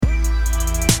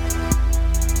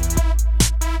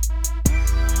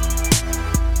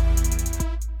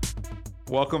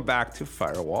Welcome back to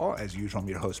Firewall. As usual, I'm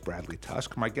your host, Bradley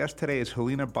Tusk. My guest today is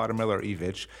Helena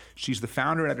Bottomiller-Ivich. She's the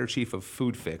founder and editor-in-chief of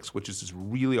Food Fix, which is this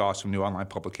really awesome new online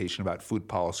publication about food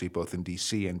policy, both in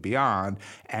D.C. and beyond.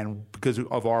 And because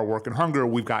of our work in hunger,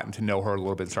 we've gotten to know her a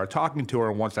little bit and started talking to her.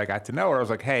 And once I got to know her, I was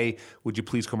like, hey, would you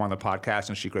please come on the podcast?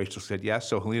 And she graciously said yes.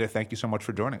 So, Helena, thank you so much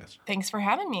for joining us. Thanks for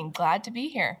having me. Glad to be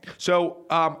here. So,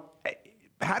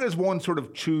 how does one sort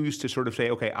of choose to sort of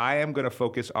say, okay, I am going to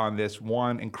focus on this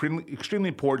one extremely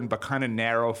important but kind of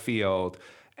narrow field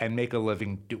and make a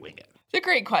living doing it? It's a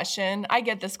great question. I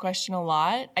get this question a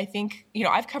lot. I think,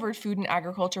 I've covered food and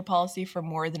agriculture policy for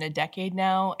more than a decade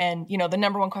now. And, the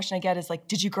number one question I get is like,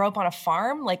 did you grow up on a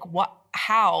farm? Like what,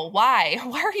 how, why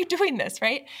are you doing this?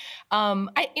 Right.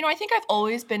 I think I've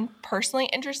always been personally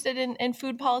interested in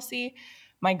food policy.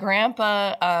 My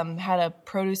grandpa had a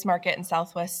produce market in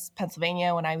Southwest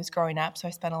Pennsylvania when I was growing up, so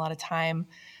I spent a lot of time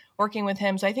working with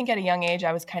him. So I think at a young age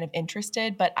I was kind of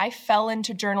interested, but I fell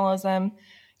into journalism.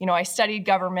 I studied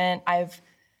government. I've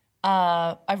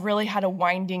really had a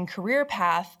winding career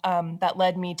path that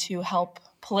led me to help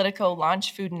Politico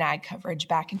launch food and ag coverage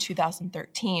back in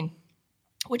 2013.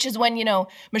 Which is when,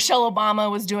 Michelle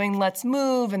Obama was doing Let's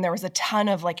Move, and there was a ton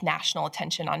of national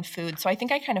attention on food. So I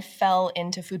think I kind of fell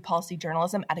into food policy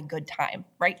journalism at a good time,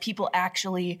 right? People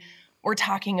actually were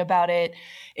talking about it.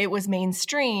 It was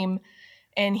mainstream.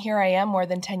 And here I am more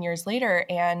than 10 years later.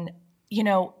 And,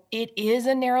 it is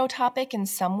a narrow topic in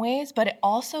some ways, but it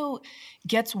also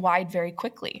gets wide very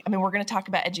quickly. I mean, we're going to talk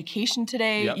about education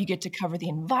today. Yep. You get to cover the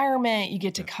environment. You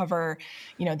get to cover,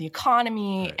 the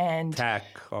economy and tech,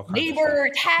 labor,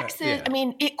 taxes. Yeah. I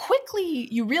mean,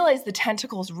 you realize the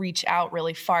tentacles reach out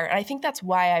really far. And I think that's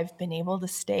why I've been able to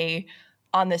stay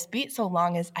on this beat so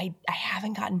long as I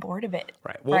haven't gotten bored of it.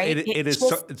 Right. Well, right?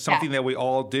 It's something that we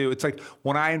all do. It's like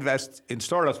when I invest in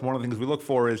startups, one of the things we look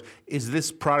for is this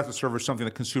product or service something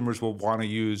that consumers will want to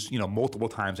use, multiple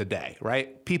times a day,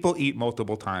 right? People eat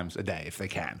multiple times a day if they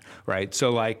can, right?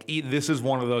 So this is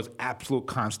one of those absolute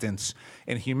constants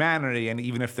in humanity. And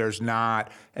even if there's not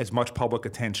as much public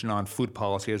attention on food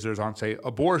policy as there's on, say,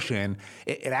 abortion,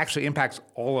 it actually impacts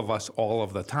all of us all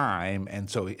of the time. And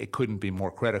so it couldn't be more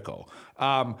critical.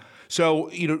 You've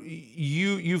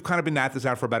kind of been at this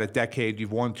out for about a decade.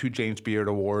 You've won 2 James Beard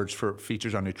Awards for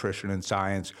features on nutrition and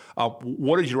science.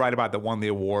 What did you write about that won the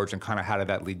awards, and kind of how did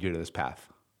that lead you to this path?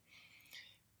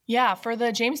 Yeah, for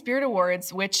the James Beard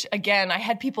Awards, which again, I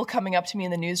had people coming up to me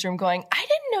in the newsroom going, I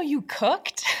didn't know you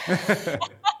cooked.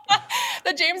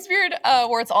 The James Beard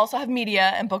Awards also have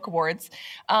media and book awards.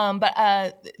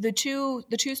 But the two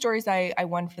stories I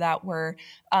won for that were,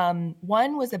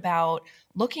 one was about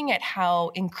looking at how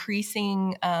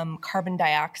increasing carbon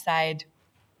dioxide,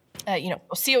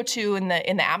 CO2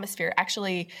 in the atmosphere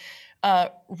actually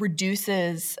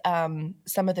reduces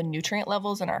some of the nutrient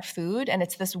levels in our food. And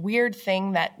it's this weird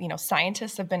thing that,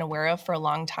 scientists have been aware of for a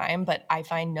long time, but I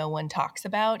find no one talks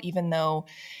about, even though,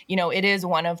 it is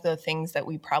one of the things that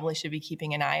we probably should be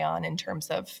keeping an eye on in terms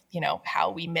of, how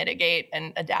we mitigate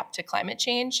and adapt to climate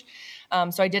change.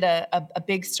 So I did a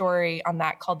big story on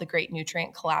that called The Great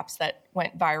Nutrient Collapse that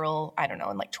went viral, I don't know,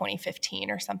 in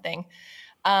 2015 or something.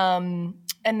 And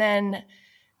then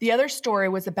the other story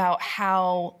was about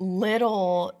how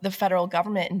little the federal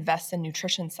government invests in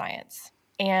nutrition science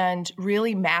and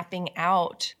really mapping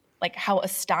out how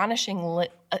astonishingly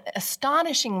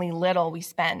little we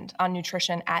spend on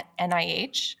nutrition at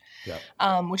NIH,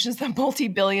 which is the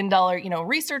multi-billion-dollar,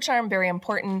 research arm, very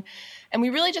important. And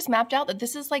we really just mapped out that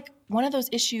this is one of those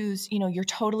issues, you're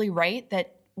totally right,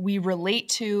 that we relate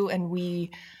to and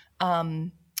we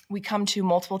come to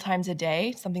multiple times a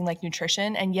day, something like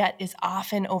nutrition, and yet is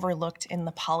often overlooked in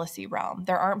the policy realm.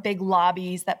 There aren't big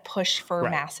lobbies that push for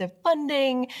massive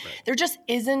funding. Right. There just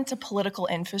isn't a political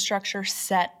infrastructure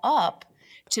set up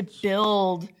to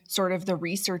build sort of the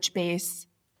research base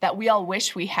that we all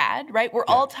wish we had, right? We're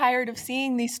all tired of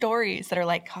seeing these stories that are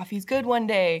like, coffee's good one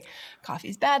day,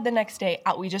 coffee's bad the next day.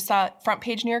 We just saw front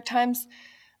page New York Times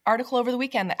article over the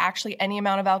weekend that actually any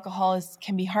amount of alcohol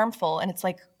can be harmful. And it's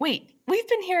like, wait, we've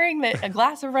been hearing that a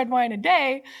glass of red wine a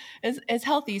day is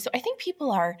healthy. So I think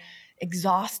people are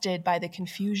exhausted by the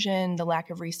confusion, the lack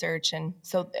of research. And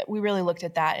so we really looked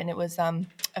at that, and it was a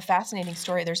fascinating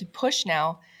story. There's a push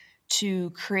now to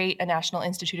create a National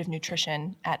Institute of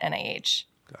Nutrition at NIH.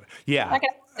 Got it. Yeah. Not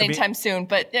going to anytime soon,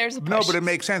 but there's a push. No, but it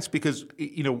makes sense because,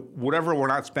 whatever we're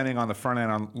not spending on the front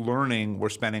end on learning, we're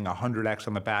spending 100x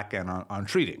on the back end on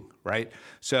treating, right?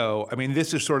 So, I mean,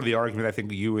 this is sort of the argument I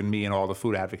think you and me and all the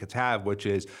food advocates have, which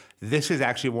is this is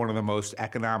actually one of the most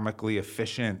economically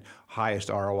efficient, highest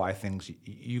ROI things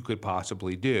you could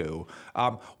possibly do.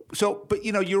 But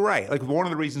you're right. Like one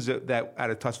of the reasons that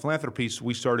at Tufts Philanthropies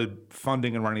we started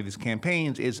funding and running these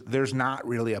campaigns is there's not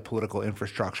really a political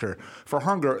infrastructure for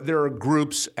hunger. There are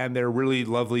groups and they're really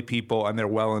lovely people and they're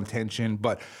well-intentioned,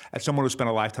 but as someone who spent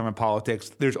a lifetime in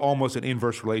politics, there's almost an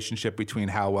inverse relationship between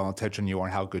how well-intentioned you are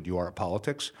and how good you are at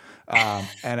politics.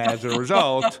 And as a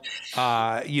result,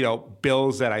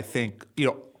 bills that I think,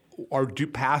 are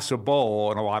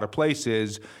passable in a lot of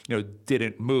places,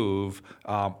 didn't move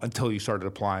until you started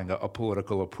applying a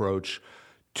political approach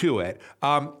to it.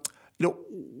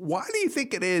 Why do you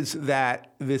think it is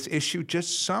that this issue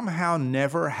just somehow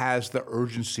never has the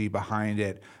urgency behind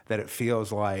it that it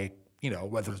feels like,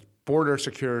 whether it's border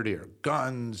security or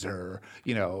guns or,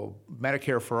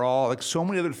 Medicare for all, like so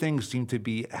many other things seem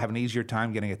to have an easier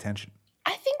time getting attention?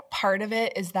 I think part of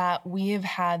it is that we have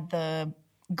had the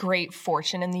great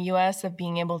fortune in the U.S. of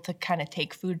being able to kind of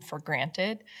take food for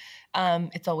granted.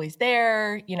 It's always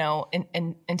there,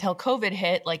 and until COVID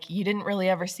hit, like you didn't really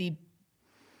ever see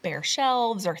bare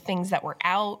shelves or things that were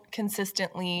out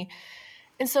consistently.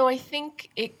 And so I think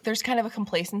there's kind of a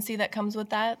complacency that comes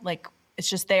with that. Like it's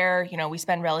just there, we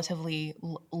spend relatively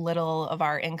little of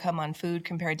our income on food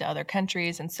compared to other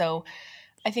countries. And so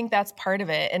I think that's part of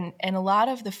it. And a lot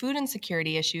of the food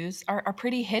insecurity issues are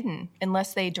pretty hidden.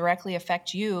 Unless they directly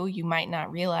affect you, you might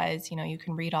not realize, you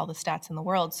can read all the stats in the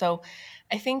world. So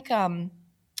I think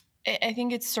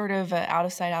it's sort of out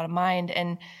of sight, out of mind.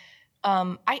 And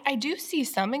I do see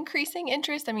some increasing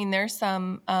interest. I mean, there's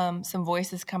some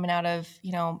voices coming out of,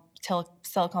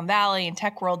 Silicon Valley and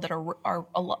tech world that are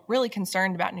really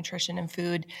concerned about nutrition and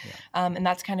food. Yeah. And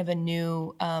that's kind of a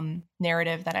new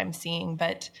narrative that I'm seeing.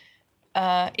 But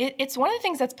it's one of the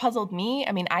things that's puzzled me.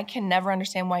 I mean, I can never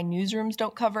understand why newsrooms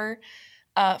don't cover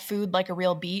food like a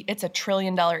real beat. It's $1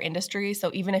 trillion industry.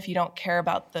 So even if you don't care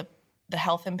about the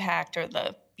health impact or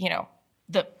the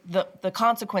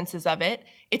consequences of it,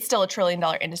 it's still $1 trillion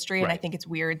industry. Right. And I think it's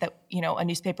weird that, a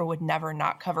newspaper would never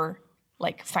not cover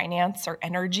like finance or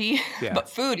energy, yeah. But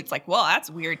food, it's like, well, that's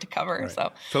weird to cover. Right.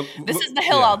 So this is the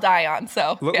hill I'll die on.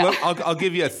 So I'll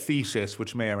give you a thesis,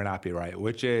 which may or may not be right,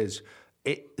 which is,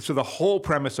 so the whole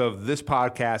premise of this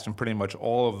podcast and pretty much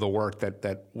all of the work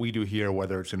that we do here,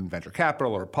 whether it's in venture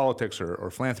capital or politics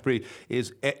or philanthropy,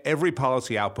 is every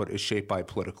policy output is shaped by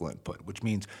political input, which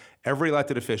means every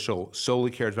elected official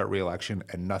solely cares about re-election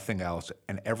and nothing else,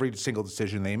 and every single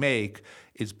decision they make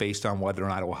is based on whether or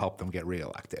not it will help them get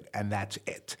reelected, and that's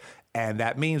it. And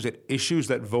that means that issues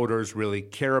that voters really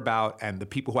care about and the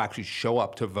people who actually show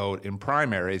up to vote in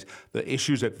primaries, the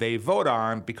issues that they vote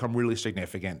on become really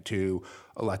significant to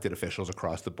elected officials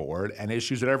across the board. And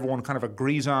issues that everyone kind of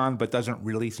agrees on but doesn't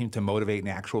really seem to motivate an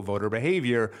actual voter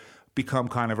behavior become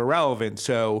kind of irrelevant.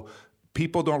 So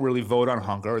people don't really vote on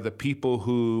hunger. The people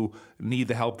who need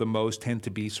the help the most tend to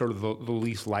be sort of the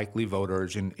least likely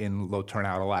voters in low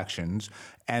turnout elections.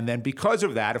 And then because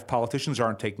of that, if politicians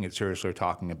aren't taking it seriously or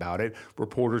talking about it,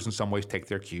 reporters in some ways take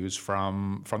their cues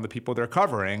from the people they're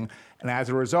covering. And as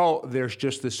a result, there's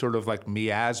just this sort of like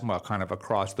miasma kind of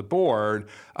across the board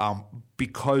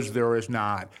because there is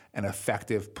not an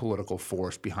effective political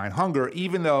force behind hunger,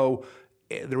 even though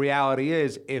the reality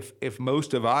is, if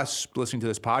most of us listening to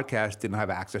this podcast didn't have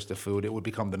access to food, it would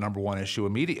become the number one issue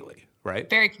immediately, right?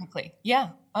 Very quickly. Yeah.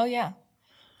 Oh, yeah.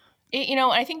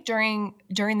 I think during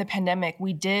the pandemic,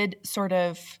 we did sort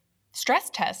of stress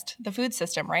test the food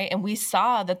system, right? And we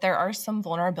saw that there are some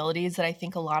vulnerabilities that I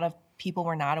think a lot of people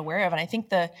were not aware of. And I think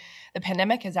the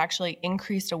pandemic has actually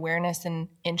increased awareness and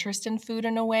interest in food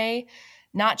in a way,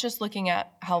 not just looking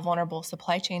at how vulnerable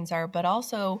supply chains are, but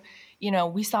also,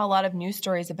 we saw a lot of news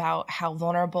stories about how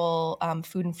vulnerable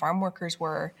food and farm workers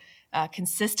were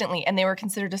consistently, and they were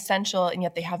considered essential, and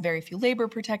yet they have very few labor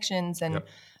protections, and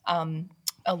yep.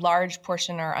 A large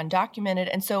portion are undocumented.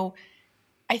 And so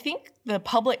I think the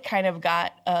public kind of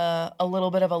got a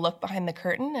little bit of a look behind the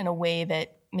curtain in a way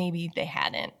that maybe they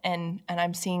hadn't. And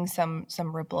I'm seeing some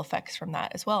ripple effects from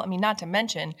that as well. I mean, not to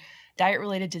mention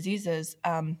diet-related diseases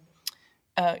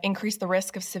increase the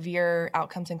risk of severe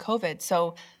outcomes in COVID.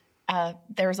 So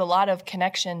there's a lot of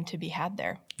connection to be had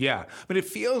there. Yeah, but it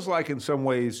feels like in some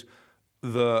ways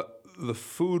the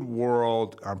food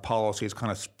world on policy is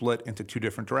kind of split into two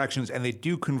different directions, and they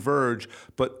do converge,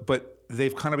 but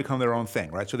they've kind of become their own thing,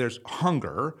 right? So there's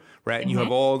hunger, right? And mm-hmm. you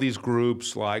have all these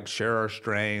groups like Share Our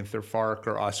Strength or FARC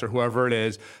or us or whoever it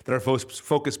is that are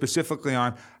focused specifically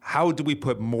on how do we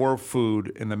put more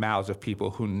food in the mouths of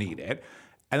people who need it.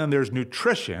 And then there's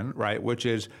nutrition, right, which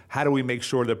is how do we make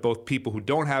sure that both people who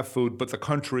don't have food, but the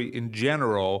country in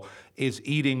general is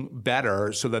eating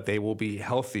better so that they will be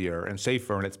healthier and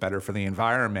safer and it's better for the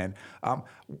environment.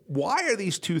 Why are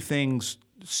these two things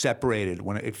separated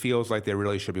when it feels like they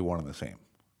really should be one and the same?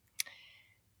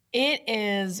 It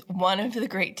is one of the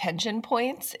great tension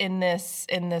points in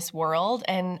this world.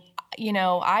 And,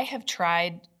 I have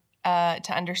tried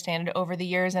to understand it over the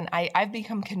years, and I've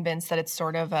become convinced that it's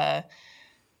sort of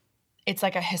it's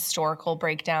like a historical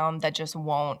breakdown that just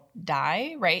won't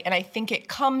die, right? And I think it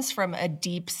comes from a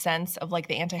deep sense of like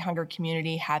the anti-hunger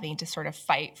community having to sort of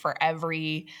fight for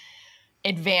every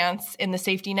advance in the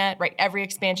safety net, right? Every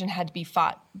expansion had to be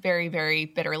fought very, very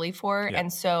bitterly for. Yeah.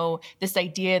 And so this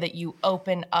idea that you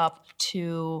open up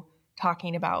to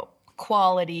talking about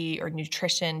quality or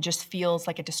nutrition just feels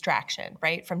like a distraction,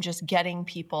 right? From just getting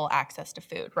people access to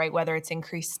food, right? Whether it's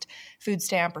increased food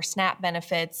stamp or SNAP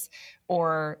benefits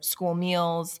or school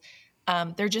meals,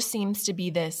 there just seems to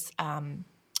be this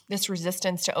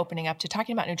resistance to opening up to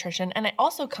talking about nutrition. And it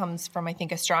also comes from, I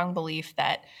think, a strong belief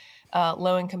that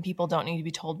low-income people don't need to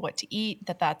be told what to eat,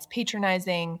 that that's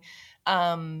patronizing,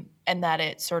 and that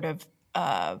it sort of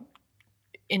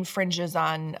infringes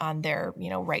on their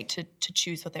right to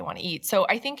choose what they want to eat. So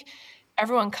I think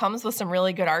everyone comes with some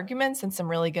really good arguments and some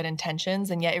really good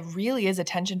intentions, and yet it really is a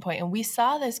tension point. And we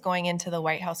saw this going into the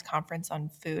White House conference on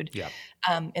food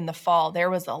in the fall. There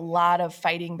was a lot of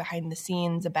fighting behind the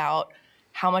scenes about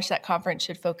how much that conference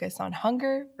should focus on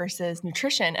hunger versus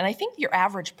nutrition. And I think your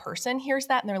average person hears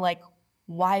that and they're like,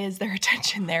 why is there a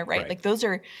tension there, right? Like those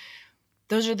are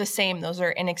the same. Those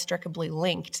are inextricably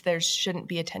linked. There shouldn't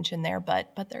be a tension there,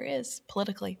 but there is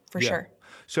politically, for sure.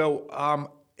 So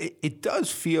it does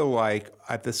feel like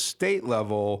at the state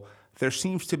level, there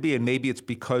seems to be, and maybe it's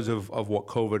because of what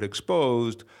COVID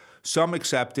exposed, some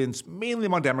acceptance, mainly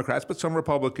among Democrats, but some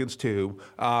Republicans too,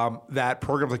 that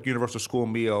programs like universal school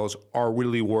meals are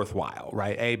really worthwhile,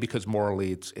 right? A, because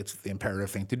morally it's the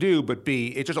imperative thing to do, but B,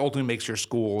 it just ultimately makes your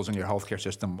schools and your healthcare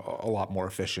system a lot more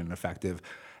efficient and effective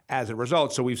as a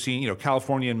result. So we've seen,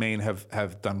 California and Maine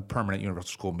have done permanent universal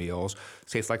school meals.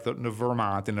 States like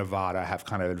Vermont and Nevada have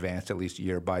kind of advanced at least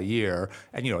year by year.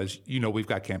 And, as we've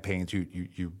got campaigns,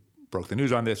 you broke the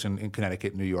news on this in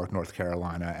Connecticut, New York, North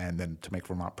Carolina, and then to make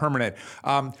Vermont permanent.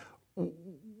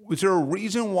 Was there a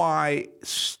reason why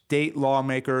state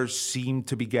lawmakers seem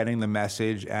to be getting the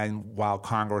message and while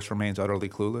Congress remains utterly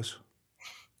clueless?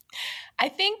 I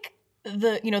think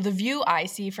the view I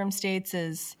see from states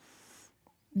is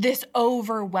this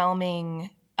overwhelming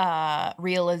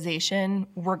realization,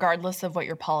 regardless of what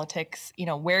your politics,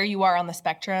 where you are on the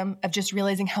spectrum, of just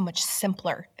realizing how much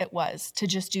simpler it was to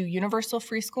just do universal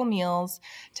free school meals,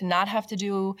 to not have to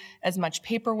do as much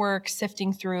paperwork,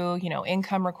 sifting through,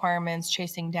 income requirements,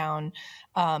 chasing down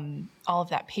all of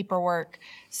that paperwork.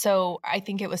 So I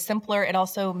think it was simpler. It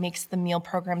also makes the meal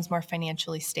programs more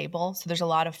financially stable. So there's a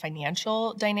lot of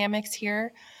financial dynamics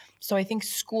here. So I think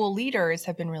school leaders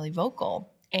have been really vocal.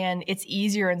 And it's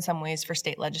easier in some ways for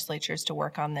state legislatures to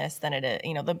work on this than it is.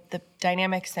 The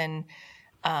dynamics in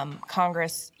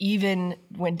Congress, even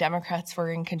when Democrats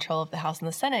were in control of the House and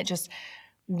the Senate, just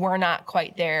were not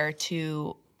quite there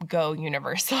to go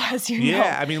universal, as you know.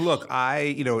 Yeah, I mean, look,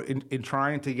 in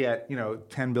trying to get,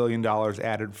 $10 billion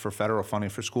added for federal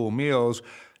funding for school meals,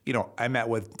 I met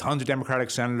with tons of Democratic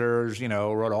senators,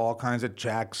 wrote all kinds of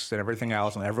checks and everything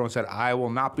else. And everyone said, I will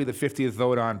not be the 50th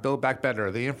vote on Build Back Better,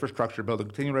 the infrastructure bill, the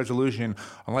continuing resolution,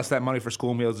 unless that money for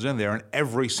school meals is in there. And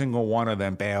every single one of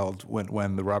them bailed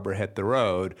when the rubber hit the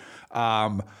road.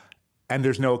 And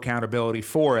there's no accountability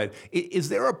for it. Is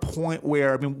there a point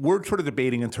where, we're sort of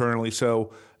debating internally.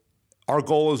 So our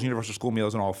goal is universal school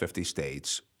meals in all 50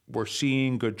 states. We're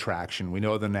seeing good traction. We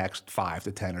know the next 5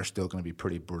 to 10 are still going to be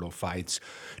pretty brutal fights.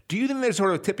 Do you think there's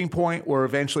sort of a tipping point where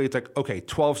eventually it's like, okay,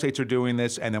 12 states are doing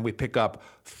this, and then we pick up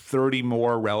 30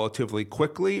 more relatively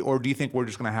quickly? Or do you think we're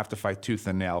just going to have to fight tooth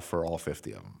and nail for all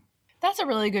 50 of them? That's a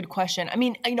really good question.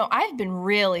 I've been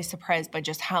really surprised by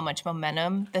just how much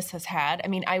momentum this has had.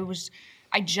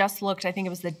 I just looked, I think it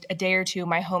was a day or two,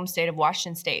 my home state of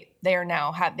Washington State. They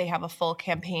have a full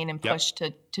campaign and push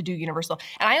to do universal.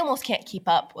 And I almost can't keep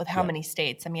up with how many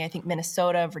states. I think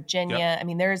Minnesota, Virginia.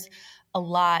 There's a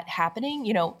lot happening.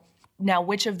 Now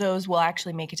which of those will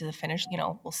actually make it to the finish,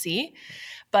 we'll see.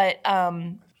 But,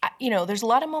 there's a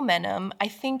lot of momentum. I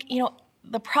think,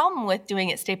 the problem with doing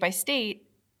it state by state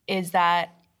is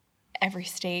that every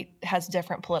state has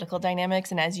different political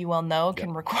dynamics, and as you well know,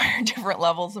 can require different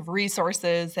levels of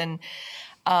resources, and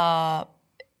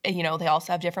they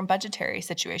also have different budgetary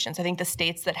situations. I think the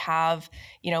states that have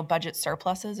budget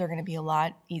surpluses are going to be a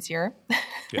lot easier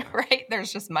right?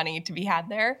 There's just money to be had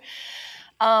there.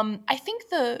 I think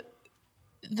the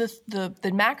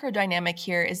macro dynamic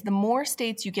here is the more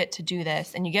states you get to do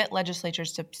this and you get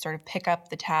legislatures to sort of pick up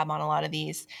the tab on a lot of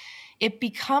these, it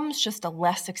becomes just a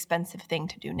less expensive thing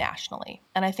to do nationally.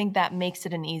 And I think that makes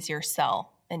it an easier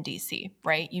sell in DC,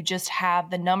 right? You just have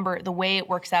the way it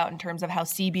works out in terms of how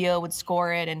CBO would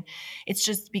score it, and it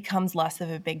just becomes less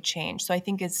of a big change. So I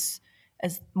think as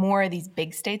more of these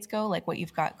big states go, like what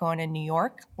you've got going in New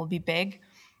York will be big,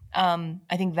 I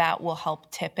think that will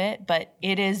help tip it. But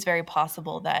it is very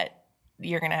possible that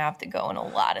you're going to have to go in a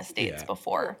lot of states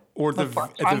before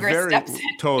Congress steps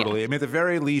in. Totally. I mean, at the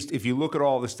very least, if you look at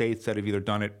all the states that have either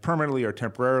done it permanently or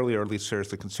temporarily, or at least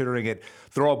seriously considering it,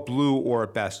 they're all blue or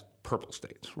at best purple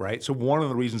states, right? So one of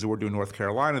the reasons that we're doing North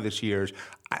Carolina this year is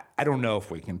I don't know if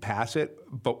we can pass it,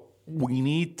 but we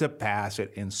need to pass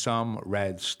it in some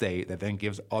red state that then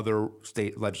gives other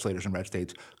state legislators in red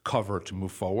states cover to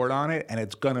move forward on it. And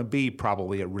it's going to be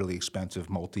probably a really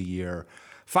expensive multi-year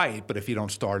fight, but if you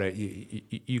don't start it,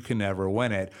 you can never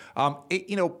win it.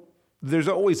 There's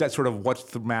always that sort of what's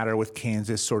the matter with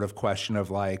Kansas sort of question of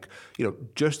like,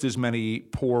 just as many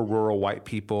poor rural white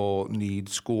people need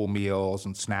school meals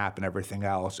and SNAP and everything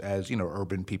else as,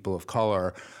 urban people of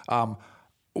color.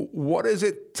 What does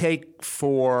it take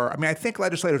I think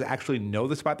legislators actually know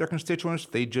this about their constituents.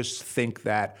 They just think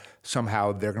that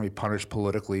somehow they're going to be punished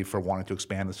politically for wanting to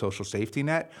expand the social safety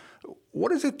net. What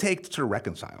does it take to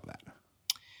reconcile that?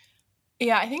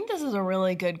 Yeah, I think this is a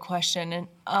really good question.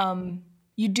 And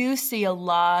you do see a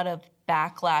lot of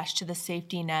backlash to the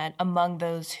safety net among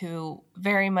those who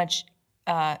very much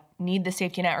need the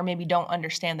safety net or maybe don't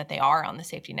understand that they are on the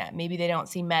safety net. Maybe they don't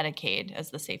see Medicaid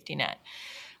as the safety net.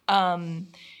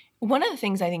 One of the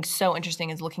things I think is so interesting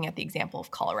is looking at the example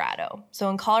of Colorado. So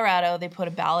in Colorado, they put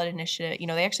a ballot initiative.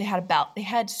 They actually had they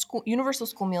had universal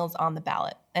school meals on the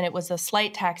ballot, and it was a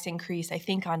slight tax increase, I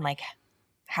think, on like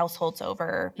households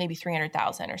over maybe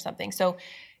 300,000 or something. So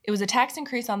it was a tax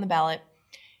increase on the ballot,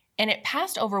 and it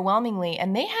passed overwhelmingly.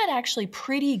 And they had actually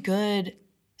pretty good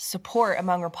support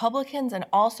among Republicans and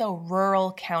also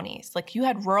rural counties. Like you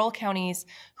had rural counties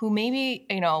who maybe,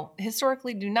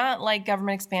 historically do not like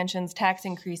government expansions, tax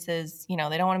increases. They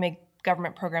don't want to make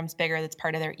government programs bigger. That's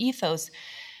part of their ethos.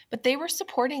 But they were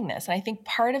supporting this. And I think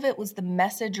part of it was the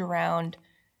message around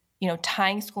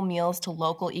tying school meals to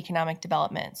local economic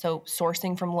development. So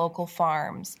sourcing from local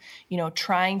farms,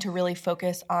 trying to really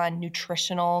focus on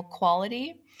nutritional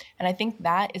quality. And I think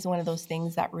that is one of those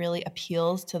things that really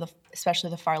appeals to especially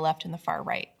the far left and the far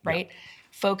right, right? Yeah.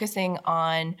 Focusing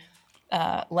on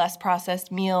less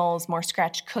processed meals, more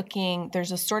scratch cooking.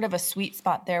 There's a sort of a sweet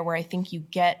spot there where I think you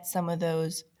get some of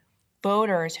those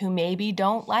voters who maybe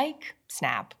don't like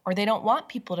SNAP, or they don't want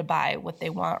people to buy what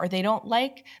they want, or they don't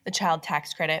like the child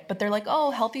tax credit, but they're like, oh,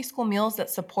 healthy school meals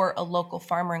that support a local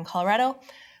farmer in Colorado.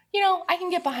 I can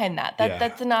get behind that.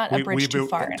 That's not a bridge too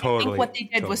far. Totally, I think what they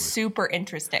did was super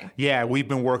interesting. Yeah, we've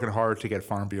been working hard to get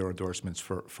Farm Bureau endorsements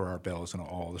for our bills in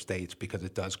all the states because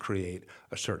it does create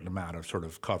a certain amount of sort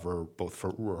of cover both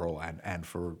for rural and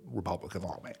for Republican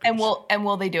lawmakers. And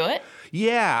will they do it?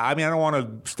 Yeah, I don't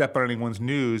want to step on anyone's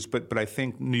news, but I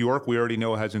think New York we already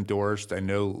know has endorsed. I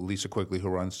know Lisa Quigley, who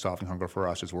runs Solving Hunger for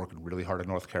Us, is working really hard in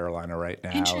North Carolina right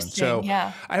now. Interesting. And so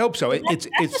yeah. I hope so.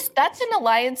 That's an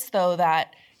alliance though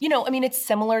that. It's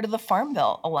similar to the Farm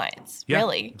Bill Alliance,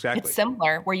 really. Exactly. It's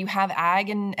similar, where you have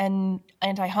ag and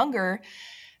anti-hunger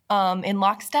in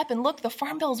lockstep. And look, the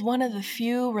Farm Bill is one of the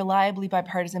few reliably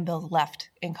bipartisan bills left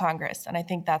in Congress, and I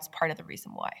think that's part of the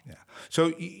reason why. Yeah.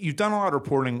 So you've done a lot of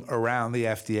reporting around the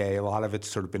FDA. A lot of it's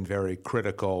sort of been very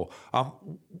critical.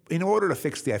 In order to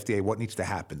fix the FDA, what needs to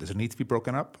happen? Does it need to be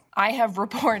broken up? I have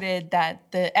reported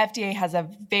that the FDA has a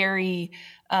very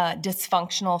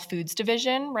dysfunctional foods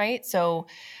division, right? So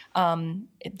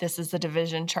this is the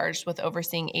division charged with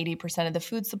overseeing 80% of the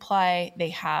food supply. They're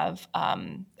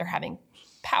having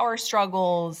power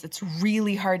struggles. It's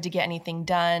really hard to get anything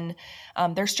done.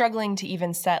 They're struggling to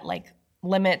even set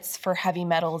limits for heavy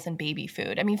metals and baby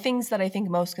food. Things that I think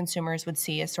most consumers would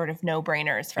see as sort of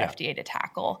no-brainers for FDA to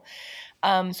tackle.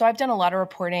 So I've done a lot of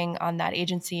reporting on that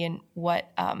agency and what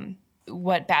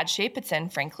bad shape it's in,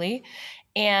 frankly.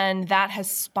 And that has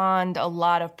spawned a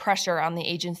lot of pressure on the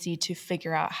agency to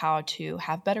figure out how to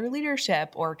have better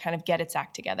leadership or kind of get its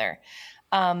act together.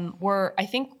 I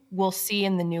think we'll see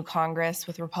in the new Congress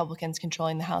with Republicans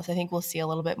controlling the House, I think we'll see a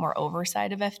little bit more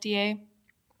oversight of FDA.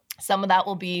 Some of that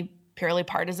will be purely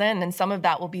partisan, and some of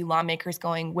that will be lawmakers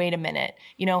going, wait a minute,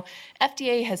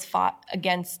 FDA has fought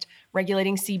against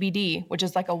regulating CBD, which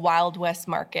is like a Wild West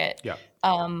market,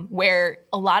 where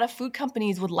a lot of food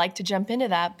companies would like to jump into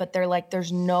that, but they're like,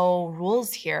 there's no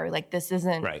rules here. Like, this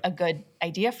isn't a good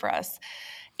idea for us.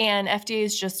 And FDA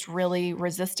has just really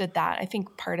resisted that. I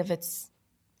think part of it's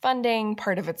funding,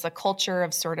 part of it's a culture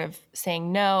of sort of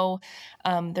saying no.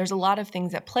 There's a lot of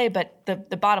things at play, but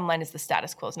the bottom line is the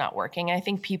status quo is not working. And I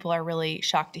think people are really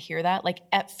shocked to hear that. Like,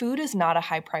 food is not a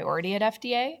high priority at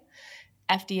FDA.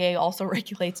 FDA also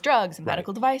regulates drugs and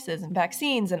medical devices and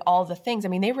vaccines and all the things. I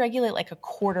mean, they regulate like a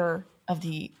quarter of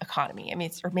the economy. I mean,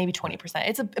 or maybe 20%.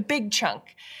 It's a big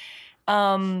chunk.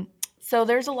 So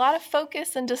there's a lot of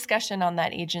focus and discussion on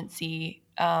that agency.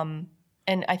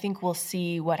 And I think we'll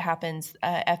see what happens.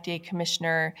 FDA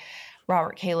Commissioner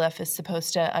Robert Califf is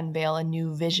supposed to unveil a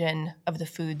new vision of the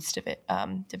foods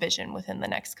division within the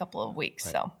next couple of weeks.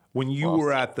 Right. So when you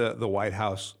were at the White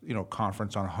House,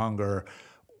 conference on hunger,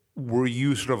 were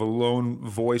you sort of a lone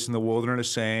voice in the wilderness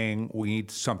saying we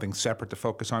need something separate to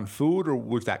focus on food, or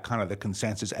was that kind of the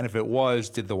consensus? And if it was,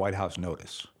 did the White House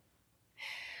notice?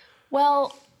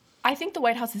 Well, I think the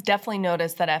White House has definitely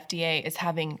noticed that FDA is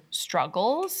having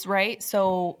struggles, right?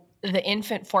 So the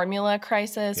infant formula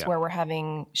crisis, where we're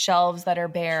having shelves that are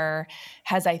bare,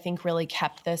 has, I think, really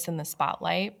kept this in the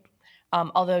spotlight.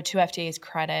 Although to FDA's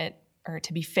credit, or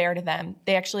to be fair to them,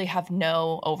 they actually have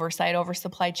no oversight over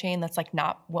supply chain. That's like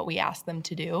not what we asked them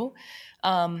to do.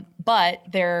 But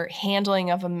their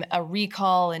handling of a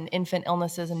recall and infant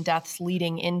illnesses and deaths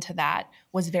leading into that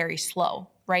was very slow,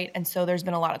 right? And so there's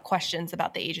been a lot of questions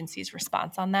about the agency's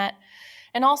response on that,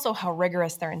 and also how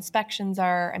rigorous their inspections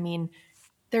are. I mean,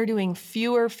 they're doing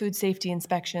fewer food safety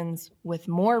inspections with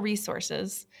more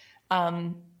resources.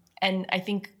 And I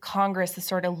think Congress is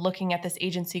sort of looking at this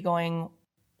agency going,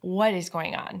 what is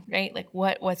going on, right? Like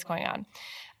what's going on?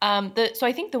 So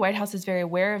I think the White House is very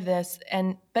aware of this,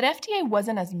 but FDA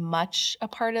wasn't as much a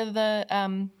part of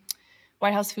the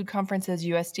White House Food Conference as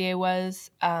USDA was.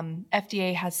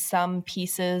 FDA has some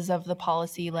pieces of the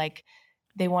policy, like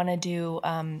they want to do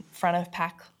front of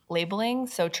pack labeling,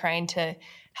 so trying to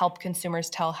help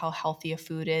consumers tell how healthy a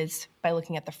food is by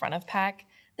looking at the front of pack.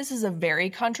 This is a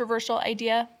very controversial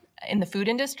idea in the food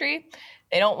industry.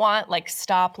 They don't want like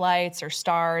stoplights or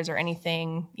stars or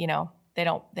anything, they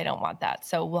don't want that.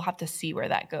 So we'll have to see where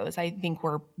that goes. I think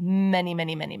we're many,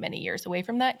 many, many, many years away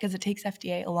from that, because it takes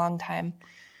FDA a long time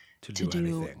to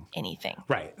do anything.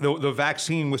 Right. The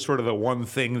vaccine was sort of the one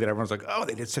thing that everyone's like, oh,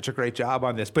 they did such a great job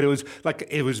on this. But it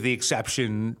was the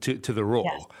exception to the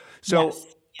rule. Yes.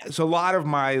 So a lot of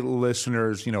my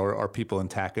listeners, are people in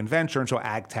tech and venture. And so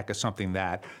ag tech is something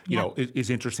that, is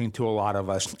interesting to a lot of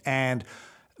us. And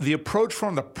the approach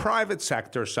from the private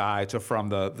sector side, so from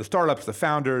the startups, the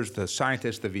founders, the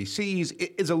scientists, the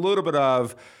VCs, is a little bit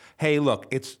of, hey, look,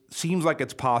 it seems like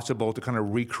it's possible to kind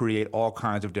of recreate all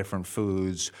kinds of different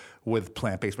foods with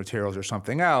plant-based materials or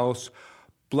something else.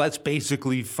 Let's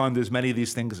basically fund as many of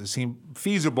these things as seem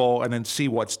feasible and then see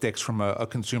what sticks from a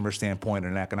consumer standpoint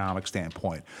and an economic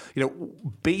standpoint.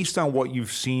 Based on what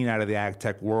you've seen out of the ag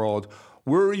tech world,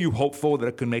 where are you hopeful that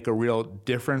it can make a real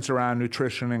difference around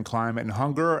nutrition and climate and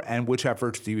hunger? And which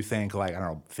efforts do you think, like, I don't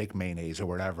know, fake mayonnaise or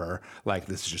whatever, like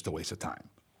this is just a waste of time?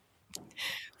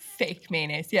 Fake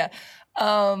mayonnaise, yeah.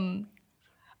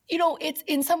 It's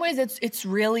in some ways it's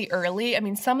really early. I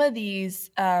mean, some of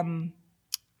these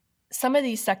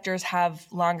sectors have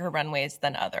longer runways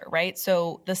than other, right?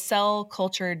 So the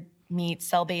cell-cultured meat,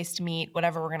 cell-based meat,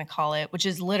 whatever we're going to call it, which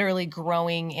is literally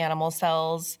growing animal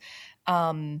cells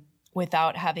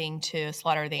without having to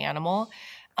slaughter the animal.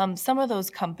 Some of those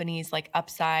companies like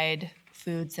Upside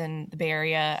Foods in the Bay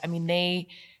Area, I mean,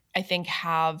 I think,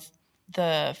 have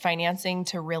the financing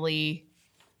to really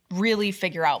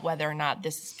figure out whether or not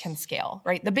this can scale,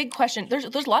 right? The big question, there's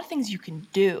a lot of things you can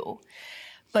do,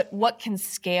 but what can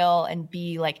scale and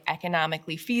be like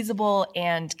economically feasible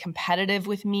and competitive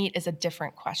with meat is a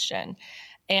different question.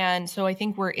 And so I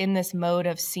think we're in this mode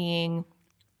of seeing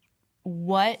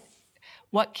what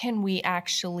can we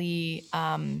actually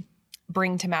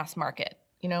bring to mass market.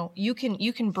 You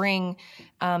can bring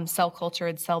cell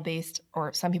cultured, cell based,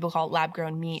 or some people call it lab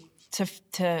grown meat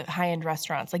to high end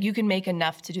restaurants. Like, you can make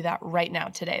enough to do that right now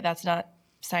today. That's not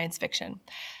science fiction,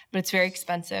 but it's very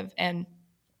expensive. And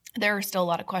there are still a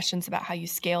lot of questions about how you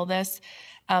scale this.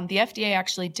 The FDA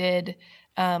actually did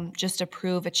just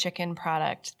approve a chicken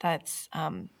product that's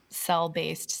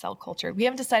cell-based, cell culture. We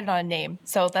haven't decided on a name,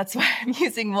 so that's why I'm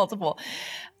using multiple.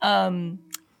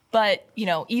 But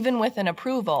even with an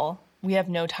approval, we have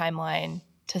no timeline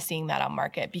to seeing that on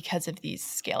market because of these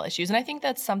scale issues. And I think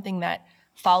that's something that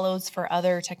follows for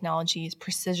other technologies,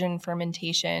 precision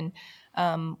fermentation,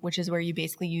 which is where you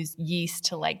basically use yeast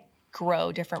to like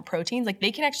grow different proteins. Like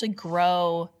they can actually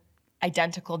grow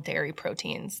identical dairy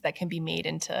proteins that can be made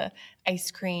into ice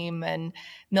cream and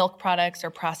milk products or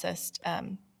processed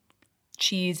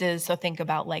cheeses. So think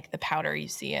about like the powder you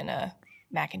see in a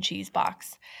mac and cheese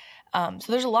box. So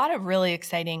there's a lot of really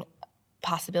exciting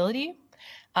possibility,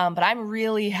 but I'm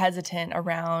really hesitant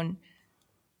around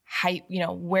hype,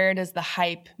 where does the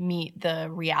hype meet the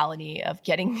reality of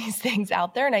getting these things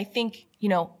out there? And I think,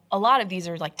 a lot of these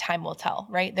are like time will tell,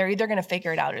 right? They're either going to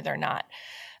figure it out or they're not.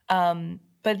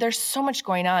 But there's so much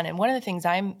going on. And one of the things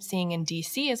I'm seeing in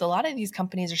DC is a lot of these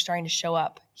companies are starting to show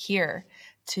up here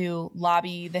to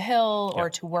lobby the Hill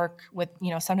or to work with,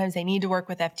 sometimes they need to work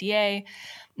with FDA.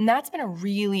 And that's been a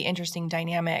really interesting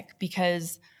dynamic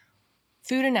because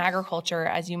food and agriculture,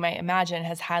 as you might imagine,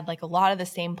 has had like a lot of the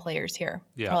same players here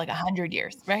for like 100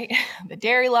 years, right? The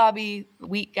dairy lobby, the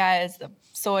wheat guys, the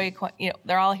soy,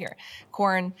 they're all here.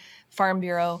 Corn, Farm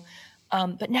Bureau.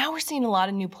 But now we're seeing a lot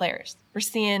of new players. We're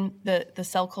seeing the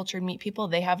cell cultured meat people.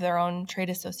 They have their own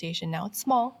trade association now. It's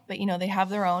small, but they have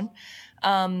their own.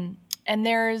 And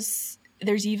there's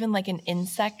even like an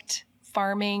insect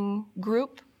farming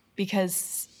group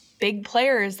because big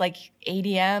players like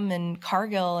ADM and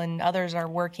Cargill and others are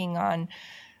working on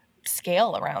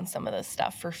scale around some of this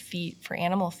stuff for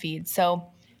animal feed.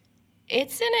 So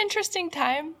it's an interesting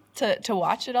time to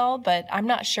watch it all, but I'm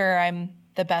not sure I'm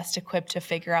the best equipped to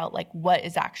figure out like what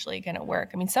is actually going to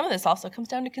work. I mean, some of this also comes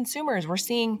down to consumers. We're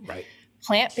seeing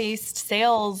plant-based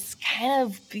sales kind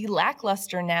of be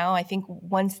lackluster now. I think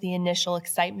once the initial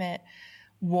excitement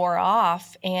wore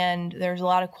off, and there's a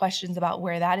lot of questions about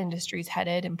where that industry is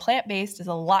headed, and plant-based is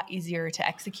a lot easier to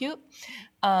execute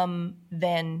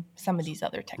than some of these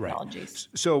other technologies.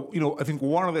 Right. So, I think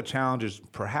one of the challenges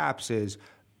perhaps is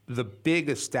the big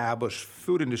established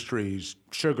food industries,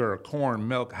 sugar, corn,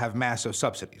 milk, have massive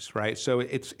subsidies, right? So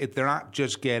they're not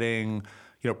just getting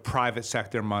private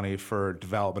sector money for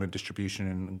development and distribution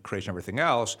and creation of everything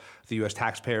else. The U.S.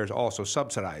 taxpayer is also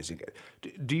subsidizing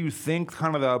it. Do you think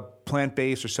kind of the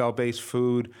plant-based or cell-based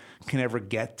food can ever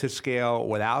get to scale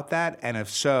without that? And if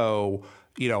so,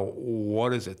 what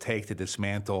does it take to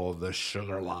dismantle the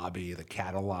sugar lobby, the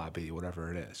cattle lobby, whatever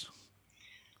it is?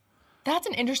 That's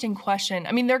an interesting question.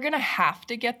 I mean, they're going to have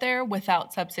to get there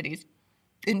without subsidies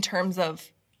in terms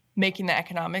of making the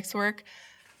economics work.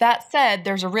 That said,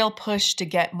 there's a real push to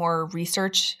get more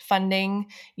research funding.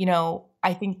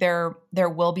 I think there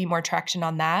will be more traction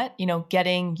on that,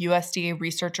 getting USDA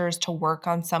researchers to work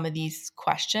on some of these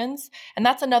questions. And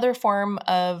that's another form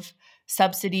of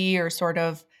subsidy or sort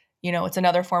of, it's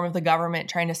another form of the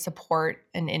government trying to support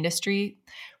an industry.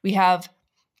 We have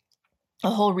a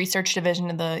whole research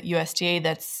division of the USDA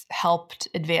that's helped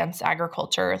advance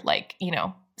agriculture,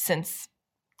 since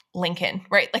Lincoln,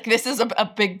 right? Like this is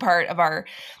a big part of our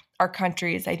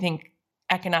country's, I think,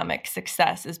 economic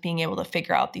success is being able to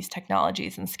figure out these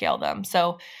technologies and scale them.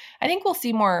 So I think we'll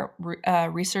see more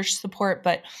research support,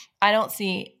 but I don't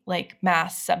see like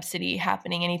mass subsidy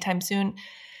happening anytime soon.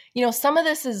 Some of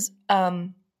this is,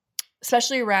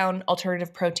 especially around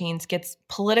alternative proteins, gets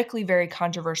politically very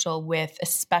controversial with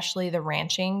especially the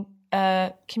ranching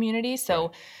community.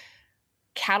 So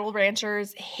cattle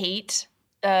ranchers hate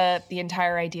the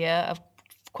entire idea of,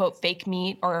 quote, fake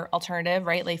meat or alternative,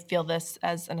 right? They feel this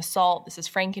as an assault. This is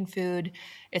frankenfood.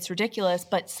 It's ridiculous.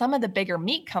 But some of the bigger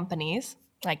meat companies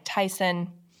like Tyson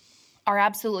are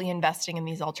absolutely investing in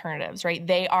these alternatives, right?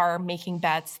 They are making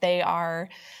bets. They are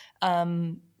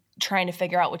trying to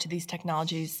figure out which of these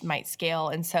technologies might scale.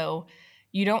 And so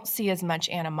you don't see as much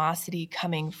animosity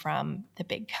coming from the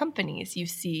big companies. You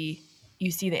see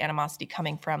the animosity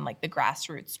coming from like the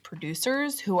grassroots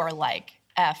producers who are like,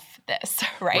 F this,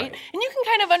 right? And you can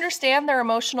kind of understand their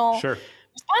emotional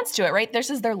response to it, right? This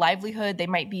is their livelihood. They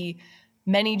might be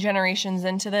many generations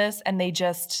into this, and they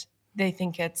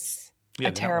think it's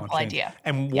a terrible idea.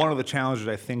 And one of the challenges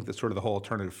I think that sort of the whole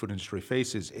alternative food industry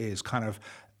faces is kind of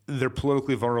they're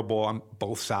politically vulnerable on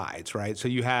both sides, right? So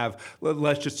you have,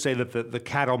 let's just say that the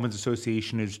Cattlemen's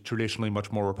Association is traditionally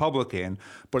much more Republican,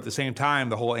 but at the same time,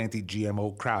 the whole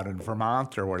anti-GMO crowd in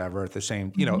Vermont or whatever, at the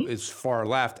same, is far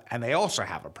left, and they also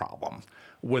have a problem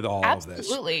with all of this.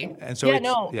 Absolutely. And so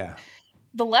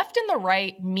the left and the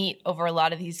right meet over a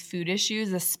lot of these food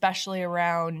issues, especially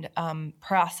around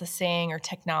processing or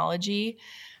technology.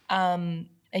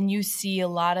 And you see a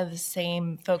lot of the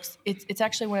same folks. It's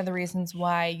actually one of the reasons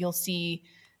why you'll see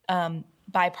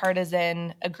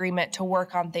bipartisan agreement to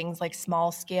work on things like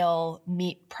small scale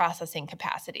meat processing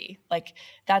capacity. Like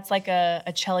that's like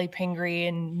a Chelly Pingree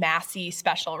and Massey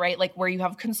special, right? Like where you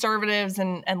have conservatives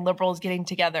and liberals getting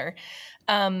together.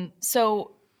 I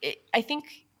think,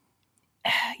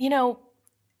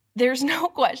 there's no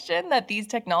question that these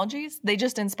technologies, they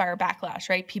just inspire backlash,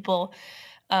 right? People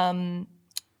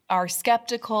are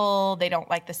skeptical. They don't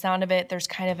like the sound of it. There's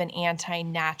kind of an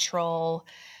anti-natural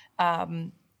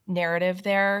narrative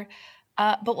there.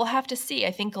 But we'll have to see.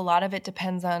 I think a lot of it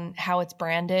depends on how it's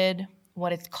branded,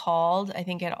 what it's called. I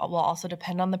think it will also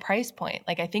depend on the price point.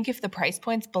 Like I think if the price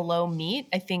point's below meat,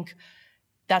 I think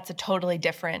that's a totally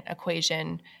different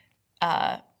equation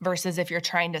versus if you're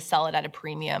trying to sell it at a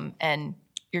premium and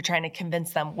you're trying to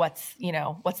convince them what's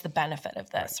the benefit of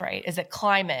this, right? Is it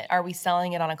climate? Are we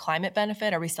selling it on a climate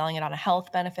benefit? Are we selling it on a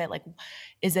health benefit? Like,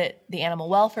 is it the animal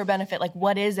welfare benefit? Like,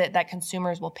 what is it that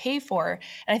consumers will pay for?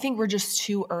 And I think we're just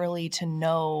too early to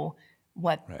know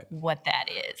what that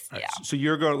is. Right. Yeah. So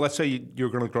let's say you're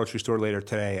going to the grocery store later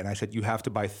today, and I said you have to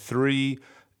buy 3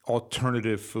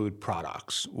 alternative food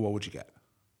products. What would you get?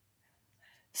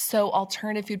 So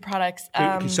alternative food products.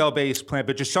 Cell-based, plant,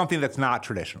 but just something that's not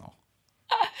traditional.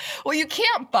 Well, you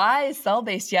can't buy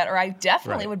cell-based yet, or I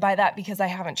definitely would buy that because I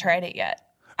haven't tried it yet.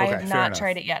 Okay, I have not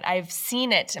tried it yet. I've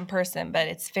seen it in person, but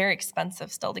it's very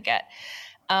expensive still to get.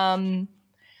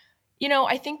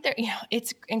 I think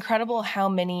it's incredible how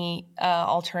many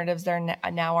alternatives there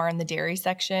now are in the dairy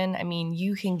section. I mean,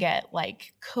 you can get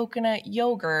like coconut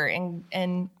yogurt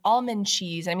and almond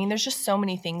cheese. I mean, there's just so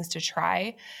many things to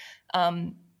try.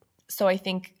 So I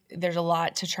think there's a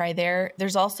lot to try there.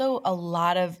 There's also a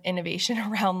lot of innovation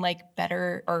around like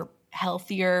better or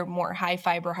healthier, more high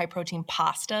fiber, high protein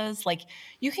pastas. Like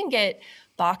you can get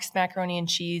boxed macaroni and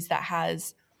cheese that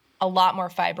has a lot more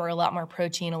fiber, a lot more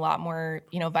protein, a lot more,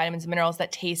 vitamins and minerals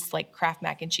that taste like Kraft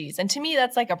mac and cheese. And to me,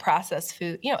 that's like a processed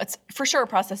food. It's for sure a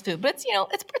processed food, but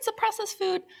it's a processed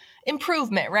food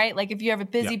improvement, right? Like if you have a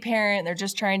busy parent, they're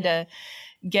just trying to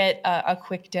get a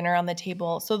quick dinner on the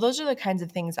table. So those are the kinds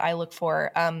of things I look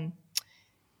for.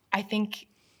 I think,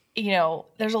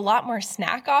 there's a lot more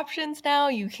snack options now.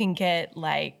 You can get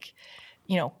like,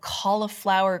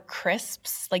 cauliflower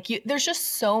crisps. Like there's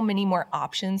just so many more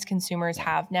options consumers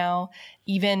have now,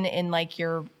 even in like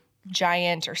your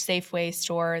Giant or Safeway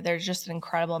store. There's just an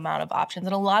incredible amount of options.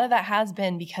 And a lot of that has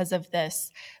been because of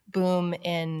this boom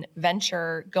in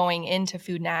venture going into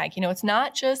food and ag. It's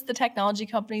not just the technology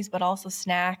companies, but also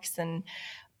snacks and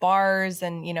bars.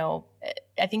 And,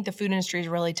 I think the food industry is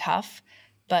really tough,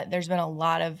 but there's been a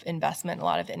lot of investment, a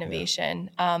lot of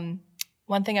innovation.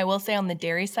 One thing I will say on the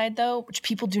dairy side, though, which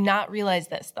people do not realize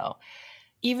this, though,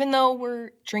 even though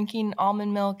we're drinking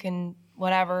almond milk and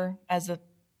whatever as a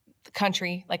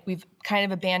country, like we've kind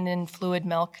of abandoned fluid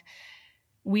milk,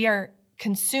 we are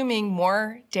consuming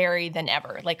more dairy than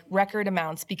ever, like record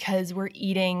amounts, because we're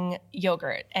eating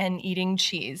yogurt and eating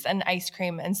cheese and ice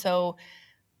cream. And so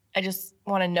I just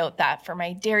want to note that for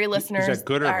my dairy listeners. Is that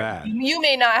good or bad? You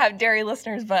may not have dairy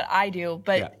listeners, but I do.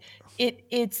 But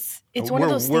it's one of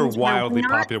those things we're wildly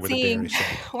popular with the dairy. So.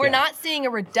 We're not seeing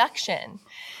a reduction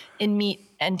in meat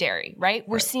and dairy, right?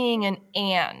 We're seeing an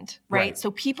right?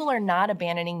 So people are not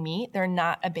abandoning meat. They're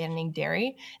not abandoning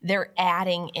dairy. They're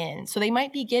adding in. So they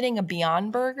might be getting a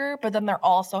Beyond Burger, but then they're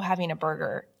also having a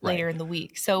burger later in the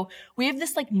week. So we have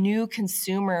this like new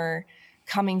consumer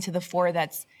coming to the fore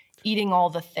that's eating all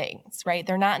the things, right?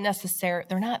 They're not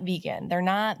vegan. They're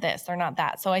not this, they're not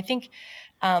that. So I think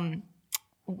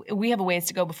we have a ways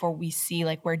to go before we see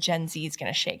like where Gen Z is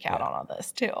going to shake out on all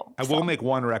this too. I will make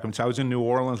one recommendation. So I was in New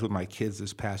Orleans with my kids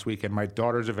this past week, and my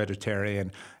daughter's a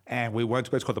vegetarian, and we went to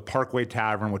a place called the Parkway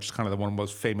Tavern, which is kind of one of the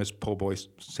most famous po' boy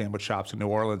sandwich shops in New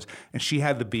Orleans. And she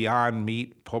had the Beyond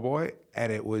Meat po' boy,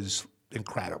 and it was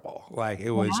incredible. Like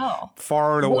it was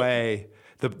far and away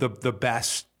the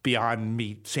best Beyond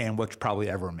Meat sandwich probably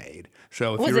ever made.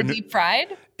 So was it deep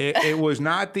fried? It was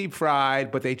not deep fried,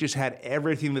 but they just had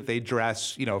everything that they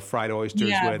dress, fried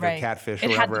oysters with, or catfish, or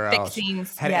whatever else.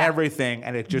 Had everything,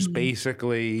 and it just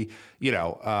basically,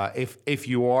 if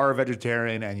you are a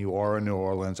vegetarian and you are in New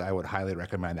Orleans, I would highly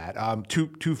recommend that.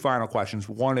 Two final questions.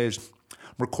 One is, I'm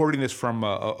recording this from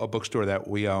a bookstore that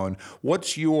we own.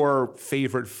 What's your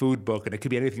favorite food book? And it could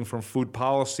be anything from food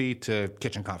policy to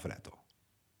Kitchen Confidential.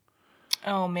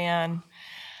 Oh, man.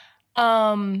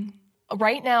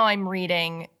 Right now I'm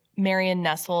reading Marion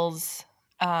Nestle's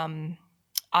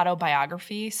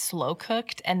autobiography, Slow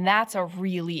Cooked, and that's a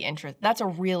really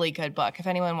good book if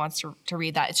anyone wants to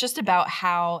read that. It's just about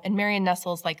how, and Marion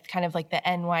Nestle's like kind of like the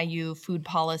NYU food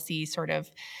policy sort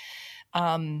of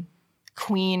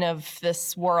queen of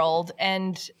this world,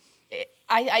 and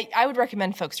I would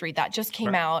recommend folks read that. Just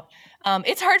came out.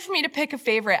 It's hard for me to pick a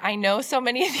favorite. I know so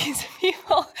many of these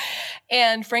people,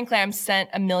 and frankly, I'm sent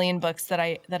a million books that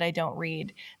I don't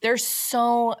read. There's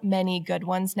so many good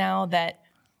ones now that,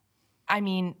 I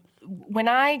mean, when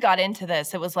I got into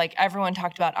this, it was like everyone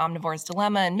talked about Omnivore's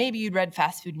Dilemma, and maybe you'd read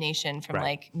Fast Food Nation from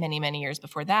like many, many years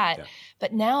before that. Yeah.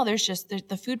 But now there's just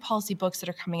the food policy books that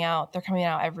are coming out. They're coming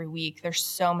out every week. There's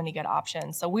so many good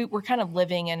options. So we're kind of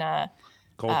living in a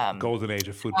golden age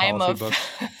of food policy books.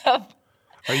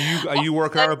 Are you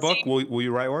working on a book? Will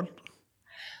you write one?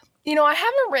 You know, I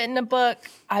haven't written a book.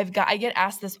 I get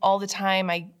asked this all the time.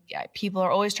 People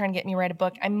are always trying to get me to write a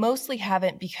book. I mostly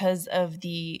haven't because of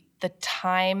the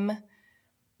time.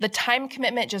 The time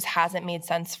commitment just hasn't made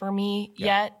sense for me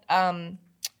yet. The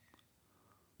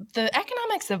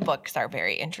economics of books are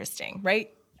very interesting,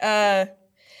 right?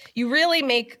 You really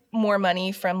make more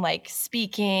money from like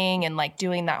speaking and like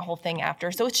doing that whole thing after.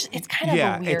 So it's kind of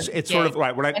a weird it's sort of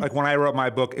right. When I wrote my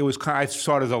book, it was I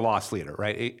saw it as a loss leader,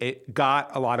 right? It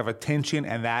got a lot of attention,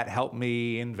 and that helped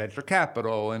me in venture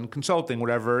capital and consulting,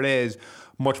 whatever it is,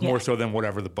 much more so than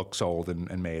whatever the book sold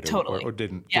and made or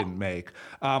didn't make.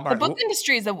 The book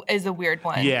industry is a weird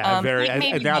one. Yeah, very.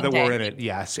 Now that we're in it,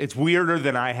 yes, it's weirder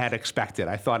than I had expected.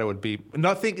 I thought it would be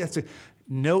nothing.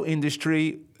 No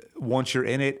industry, once you're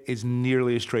in it, is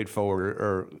nearly as straightforward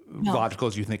or logical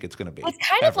as you think it's going to be. It's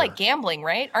kind of like gambling,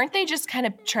 right? Aren't they just kind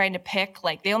of trying to pick,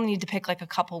 like, they only need to pick like a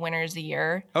couple winners a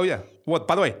year? Oh, yeah. Well,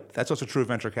 by the way, that's also true of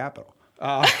venture capital.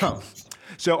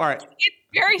 So, all right. It's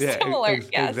very similar,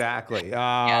 yes. Exactly.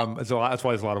 So that's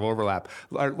why there's a lot of overlap.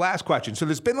 Our last question. So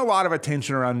there's been a lot of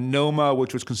attention around Noma,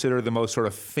 which was considered the most sort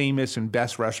of famous and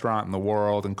best restaurant in the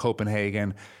world in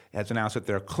Copenhagen. It has announced that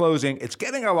they're closing. It's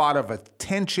getting a lot of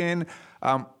attention.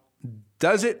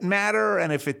 Does it matter?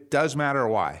 And if it does matter,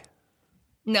 why?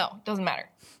 No, it doesn't matter.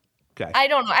 Okay. I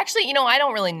don't know. Actually, I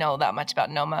don't really know that much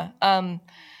about Noma. I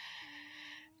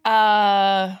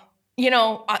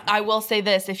will say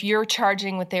this. If you're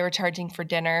charging what they were charging for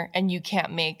dinner and you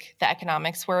can't make the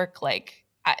economics work, like,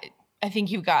 I think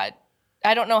I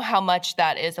don't know how much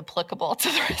that is applicable to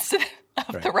the rest of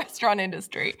the restaurant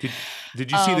industry.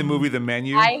 Did you see the movie The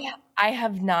Menu? I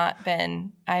have not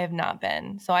been.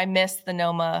 So I missed the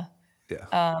Noma.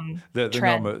 Yeah. The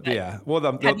trend, Noma. Yeah. Well,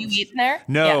 have you eaten there?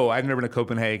 No, I've never been to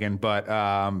Copenhagen, but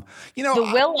the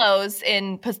Willows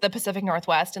in the Pacific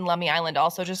Northwest in Lummi Island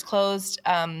also just closed.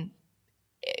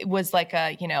 It was like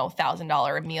a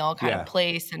 $1,000 a meal kind of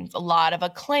place, and a lot of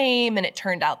acclaim. And it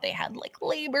turned out they had like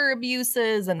labor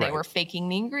abuses, and they were faking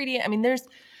the ingredient. I mean,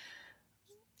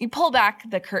 you pull back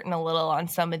the curtain a little on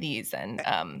some of these, and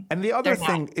the other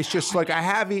thing is just like, I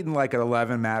have eaten like at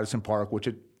 11 Madison Park, which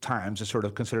at times is sort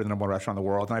of considered the number one restaurant in the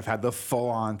world, and I've had the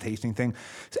full-on tasting thing.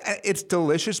 It's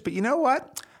delicious, but you know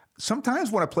what?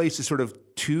 Sometimes when a place is sort of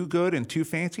too good and too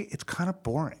fancy, it's kind of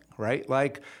boring, right?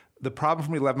 Like, the problem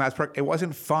for me, 11 Madison Park, it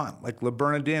wasn't fun. Like Le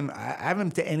Bernardin, I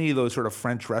haven't been to any of those sort of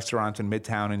French restaurants in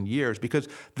Midtown in years because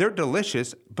they're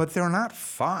delicious, but they're not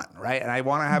fun, right? And I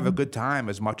want to have a good time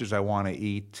as much as I want to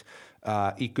eat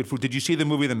good food. Did you see the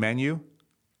movie The Menu?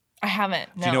 I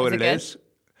haven't. No. Do you know what it is?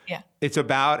 Yeah. It's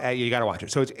about you got to watch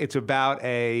it. So it's about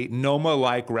a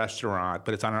Noma-like restaurant,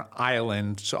 but it's on an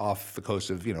island off the coast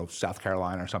of South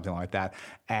Carolina or something like that.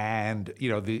 And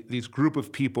these group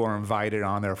of people are invited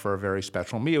on there for a very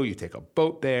special meal. You take a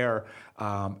boat there,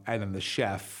 and then the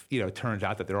chef, it turns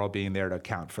out that they're all being there to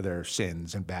account for their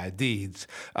sins and bad deeds,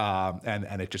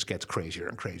 and it just gets crazier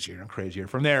and crazier and crazier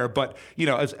from there. But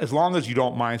as long as you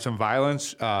don't mind some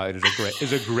violence, it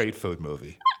is a great food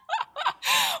movie.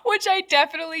 Which I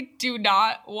definitely do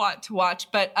not want to watch,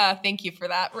 but thank you for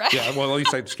that, Rex. Yeah, well, at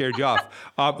least I scared you off.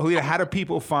 Helena, how do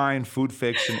people find Food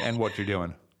Fix and what you're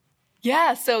doing?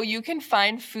 Yeah, so you can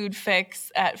find Food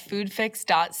Fix at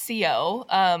foodfix.co.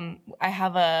 I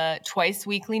have a twice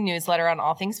weekly newsletter on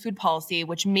all things food policy,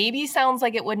 which maybe sounds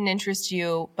like it wouldn't interest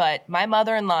you, but my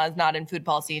mother-in-law is not in food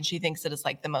policy, and she thinks it is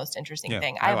like the most interesting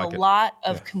thing. I have a lot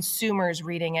of consumers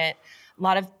reading it, a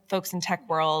lot of folks in tech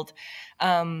world,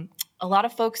 a lot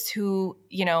of folks who,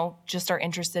 just are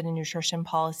interested in nutrition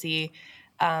policy.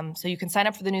 So you can sign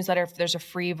up for the newsletter. If there's a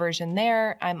free version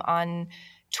there, I'm on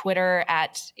Twitter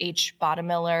at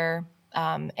 @Bottomiller,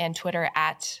 and Twitter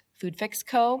at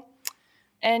FoodFixCo.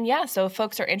 And so if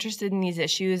folks are interested in these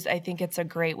issues, I think it's a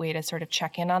great way to sort of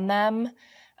check in on them.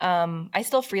 I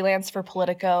still freelance for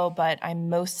Politico, but I'm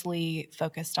mostly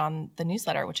focused on the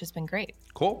newsletter, which has been great.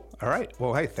 Cool. All right.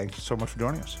 Well, hey, thanks so much for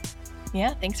joining us.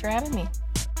 Yeah, thanks for having me.